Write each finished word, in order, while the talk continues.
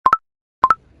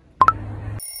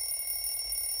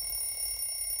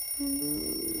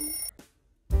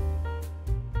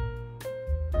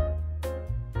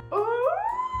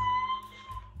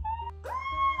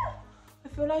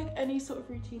like any sort of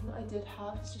routine that I did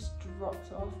have has just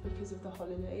dropped off because of the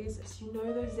holidays. So you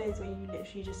know those days where you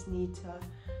literally just need to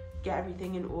get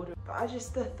everything in order. But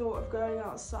the thought of going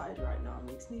outside right now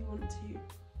makes me want to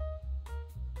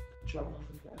jump off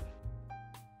a cliff.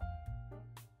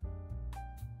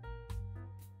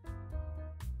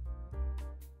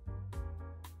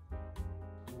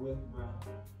 With Brown,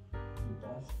 your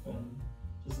best friend,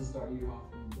 just to start you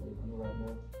off on the right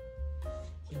note.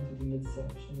 Came to the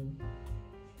midsection.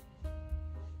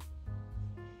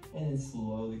 And then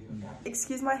slowly come back.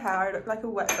 Excuse my hair, I look like a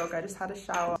wet dog. I just had a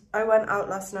shower. I went out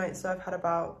last night, so I've had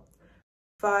about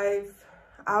 5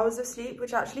 hours of sleep,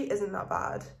 which actually isn't that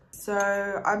bad.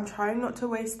 So I'm trying not to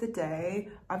waste the day.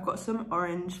 I've got some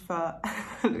orange for,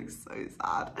 it looks so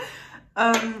sad.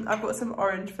 I've got some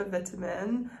orange for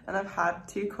vitamin and I've had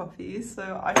 2 coffees,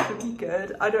 so I should be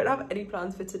good. I don't have any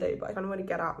plans for today, but I kind of want to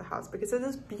get out of the house because there's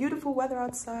this beautiful weather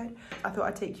outside. I thought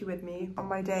I'd take you with me on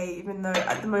my day, even though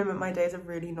at the moment my days are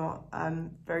really not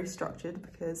very structured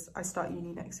because I start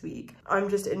uni next week. I'm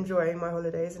just enjoying my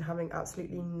holidays and having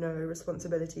absolutely no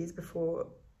responsibilities before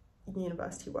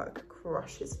university work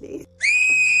crushes me.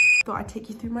 Thought I'd take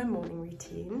you through my morning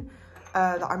routine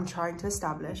that I'm trying to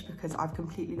establish because I've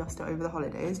completely lost it over the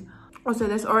holidays. Also,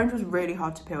 this orange was really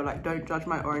hard to peel, like don't judge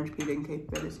my orange peeling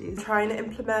capabilities. I'm trying to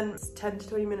implement 10 to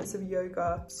 20 minutes of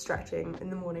yoga stretching in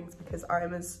the mornings because I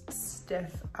am as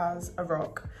stiff as a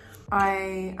rock.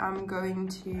 I am going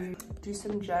to do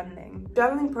some journaling.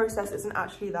 Journaling process isn't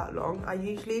actually that long. I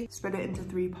usually split it into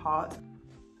 3 parts.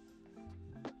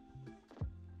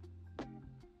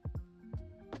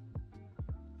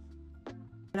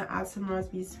 I'm gonna add some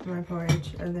raspberries to my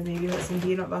porridge and then maybe put some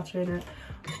peanut butter in it,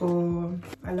 or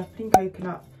I love putting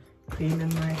coconut cream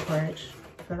in my porridge.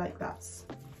 I feel like that's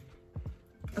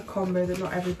a combo that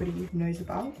not everybody knows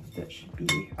about that should be,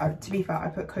 to be fair, I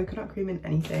put coconut cream in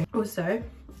anything. Also,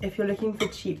 if you're looking for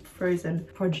cheap frozen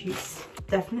produce,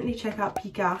 definitely check out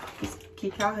Picard.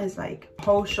 Picard is like a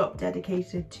whole shop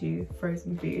dedicated to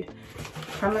frozen food,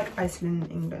 kind of like Iceland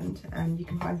and England, and you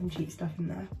can find some cheap stuff in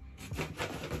there.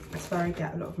 That's where I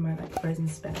get a lot of my like frozen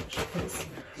spinach because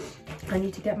I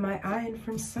need to get my iron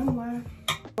from somewhere.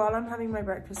 While I'm having my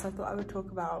breakfast, I thought I would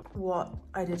talk about what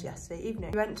I did yesterday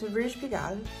evening. We went to Rouge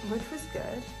Pigalle, which was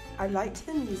good. I liked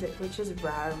the music, which is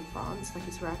rare in France. Like,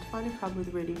 it's rare to find a club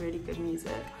with really, really good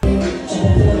music.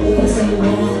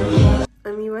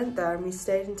 And we went there and we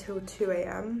stayed until 2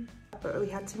 AM. But we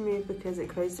had to move because it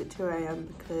closed at 2 AM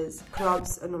because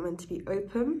clubs are not meant to be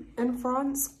open in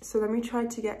France. So then we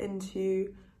tried to get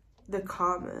into the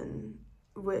Carmen,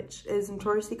 which is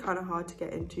notoriously kind of hard to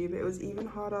get into, but it was even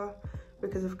harder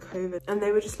because of COVID. And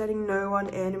they were just letting no one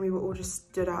in and we were all just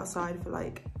stood outside for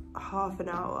like half an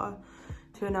hour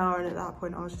to an hour, and at that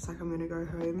point I was just like, I'm gonna go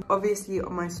home. Obviously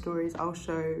on my stories I'll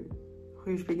show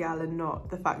Rouge Pigalle and not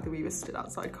the fact that we were stood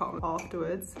outside Carmen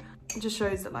afterwards. It just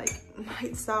shows that like,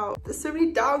 lights out. There's so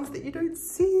many downs that you don't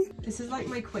see. This is like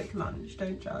my quick lunch,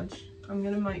 don't judge. I'm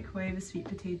gonna microwave a sweet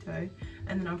potato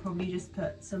and then I'll probably just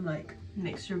put some like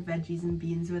mixture of veggies and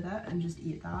beans with it and just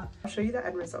eat that. I'll show you the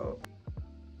end result.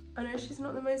 I know she's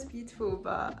not the most beautiful,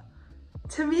 but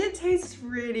to me it tastes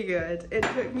really good. It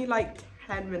took me like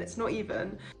 10 minutes, not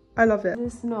even. I love it.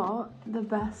 It's not the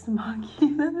best mug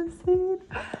you've ever seen.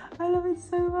 I love it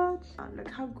so much. And look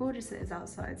how gorgeous it is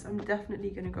outside. So I'm definitely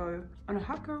gonna go on a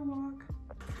hot girl walk.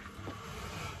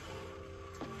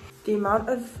 The amount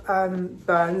of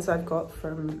burns I've got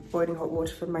from boiling hot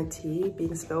water from my tea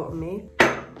being spilled on me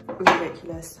is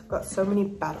ridiculous. I've got so many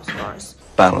battle scars.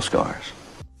 Battle scars.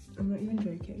 I'm not even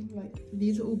joking. Like,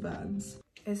 these are all burns.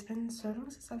 It's been so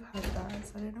long since I've heard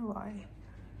birds. I don't know why.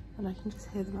 And I can just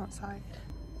hear them outside.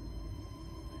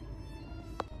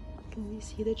 Can you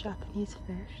see the Japanese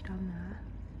fish down there?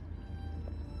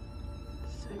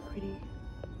 It's so pretty.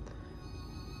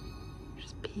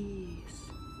 Just peace.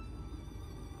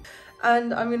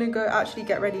 And I'm gonna go actually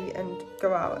get ready and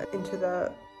go out into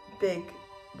the big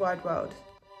wide world.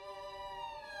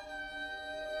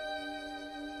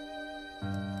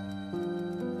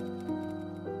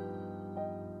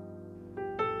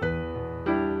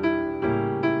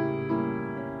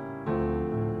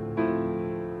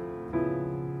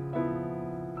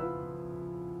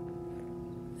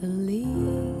 The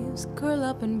leaves curl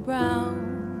up and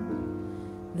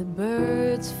brown, the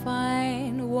birds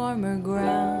find warmer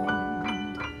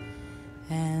ground,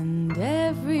 and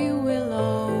every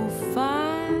willow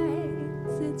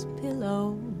finds its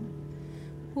pillow.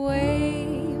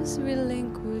 Waves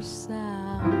relinquish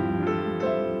sound,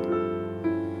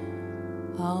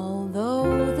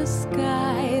 although the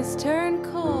skies turn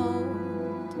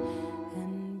cold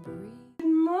and breeze.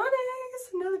 Good morning, it's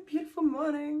another beautiful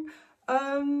morning.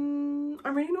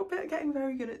 getting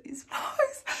very good at these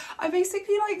vlogs. I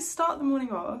basically like start the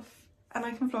morning off and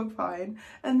I can vlog fine,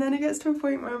 and then it gets to a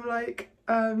point where I'm like,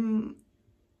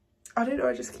 I don't know,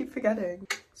 I just keep forgetting.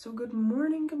 So good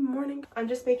morning, good morning. I'm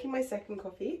just making my second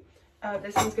coffee.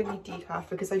 This one's gonna be decaf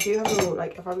because I do have a rule,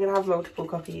 like if I'm gonna have multiple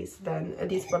coffees, then at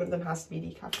least one of them has to be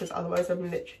decaf, because otherwise I'm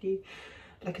literally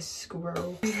like a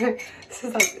squirrel. This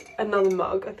is like another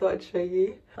mug I thought I'd show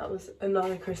you. That was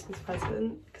another Christmas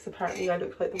present, because apparently I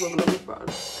look like the woman on the front.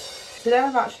 Today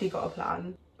I've actually got a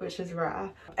plan, which is rare.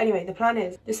 Anyway, the plan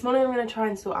is, this morning I'm going to try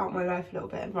and sort out my life a little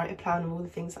bit and write a plan of all the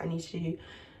things that I need to do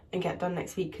and get done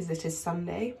next week, because it is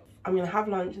Sunday. I'm going to have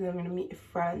lunch and then I'm going to meet a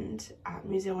friend at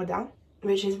Musée Rodin,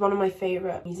 which is one of my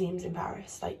favourite museums in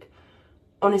Paris. Like,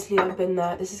 honestly, I've been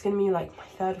there. This is going to be like my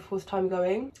third or fourth time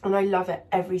going, and I love it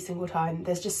every single time.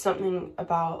 There's just something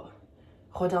about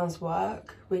Rodin's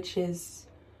work which is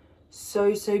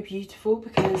so beautiful,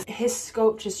 because his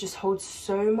sculptures just hold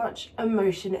so much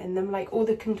emotion in them, like all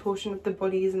the contortion of the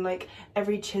bodies and like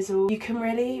every chisel. You can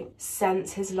really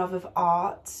sense his love of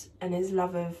art and his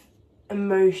love of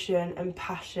emotion and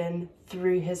passion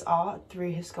through his art,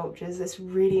 through his sculptures. It's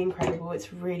really incredible,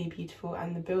 it's really beautiful,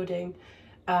 and the building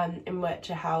in which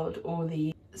are held all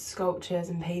the sculptures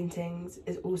and paintings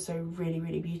is also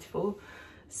really beautiful.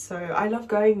 So I love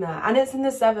going there, and it's in the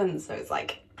 7th, so it's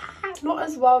like not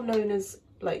as well known as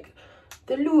like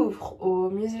the Louvre or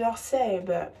Musée d'Orsay,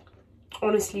 but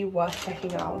honestly worth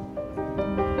checking out.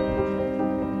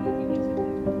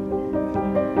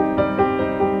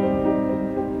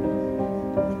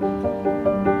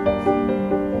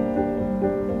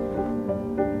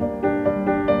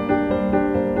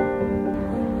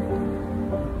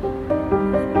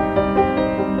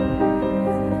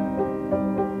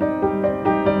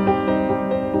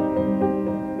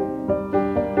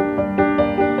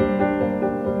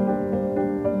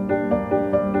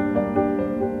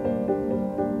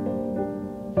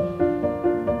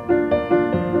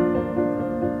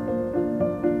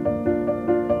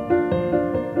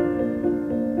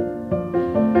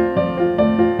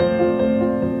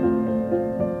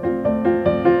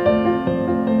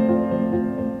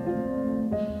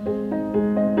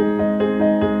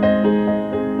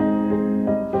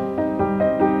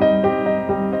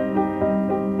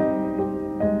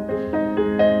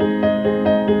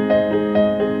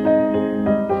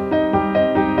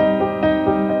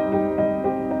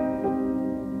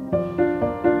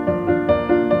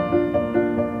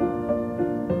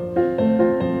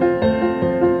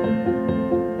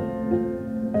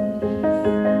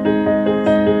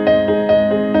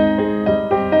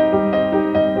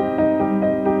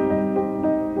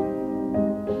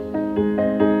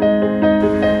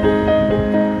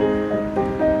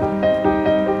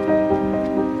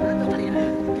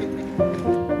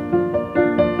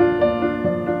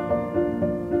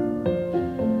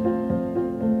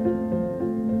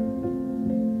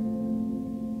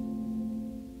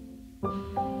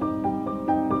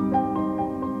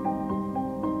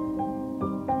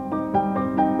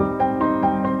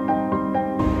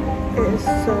 It is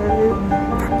so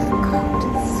freaking cold.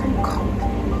 It's so cold.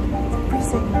 It's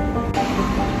freezing.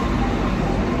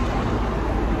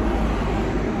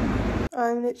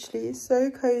 I'm literally so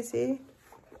cozy.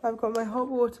 I've got my hot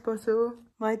water bottle,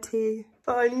 my tea,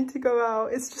 but I need to go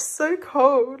out. It's just so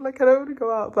cold. Like, I don't want to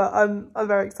go out, but I'm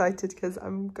very excited because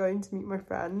I'm going to meet my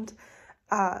friend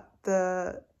at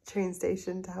the train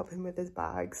station to help him with his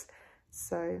bags.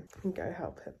 So I can go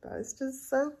help him, but it's just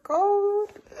so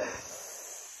cold.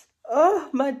 Oh,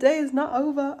 my day is not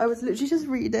over. I was literally just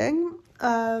reading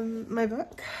my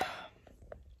book,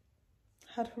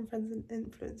 How to Friends and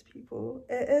Influence People.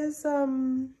 It is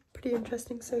pretty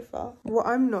interesting so far. What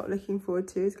I'm not looking forward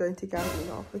to is going to Gare du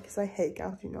Nord, because I hate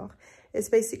Gare du Nord. It's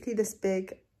basically this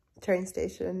big train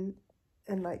station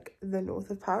in like the north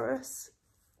of Paris,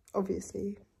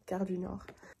 obviously Gare du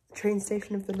Nord, train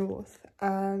station of the north.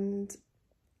 And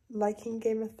like in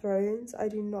Game of Thrones, I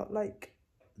do not like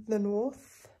the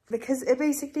north, because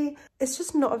it's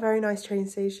just not a very nice train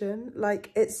station.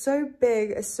 Like, it's so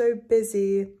big, it's so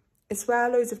busy. It's where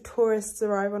loads of tourists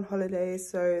arrive on holidays,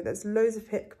 so there's loads of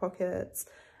pickpockets.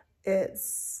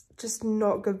 It's just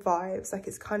not good vibes. Like,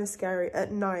 it's kind of scary.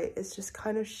 At night, it's just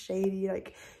kind of shady.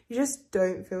 Like, you just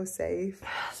don't feel safe.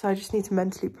 So I just need to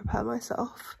mentally prepare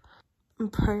myself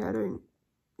and pray I don't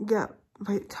get,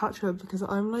 like, touch wood, because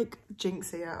I'm like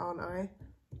jinxing it, aren't I?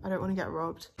 I don't want to get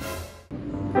robbed.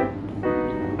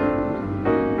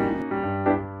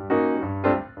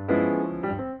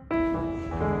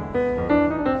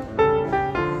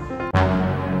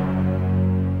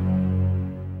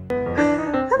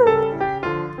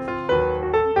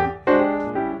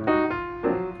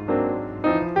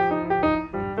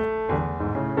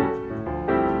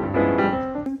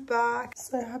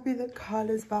 So happy that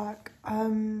Carla's back. I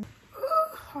might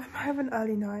have an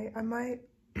early night. I might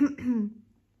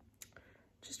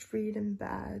just read in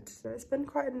bed. So it's been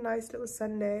quite a nice little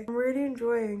Sunday. I'm really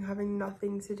enjoying having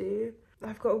nothing to do.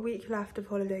 I've got a week left of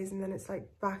holidays and then it's like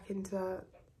back into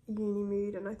uni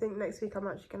mood, and I think next week I'm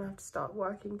actually gonna have to start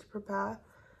working to prepare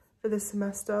for the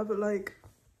semester, but like,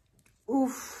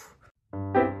 oof.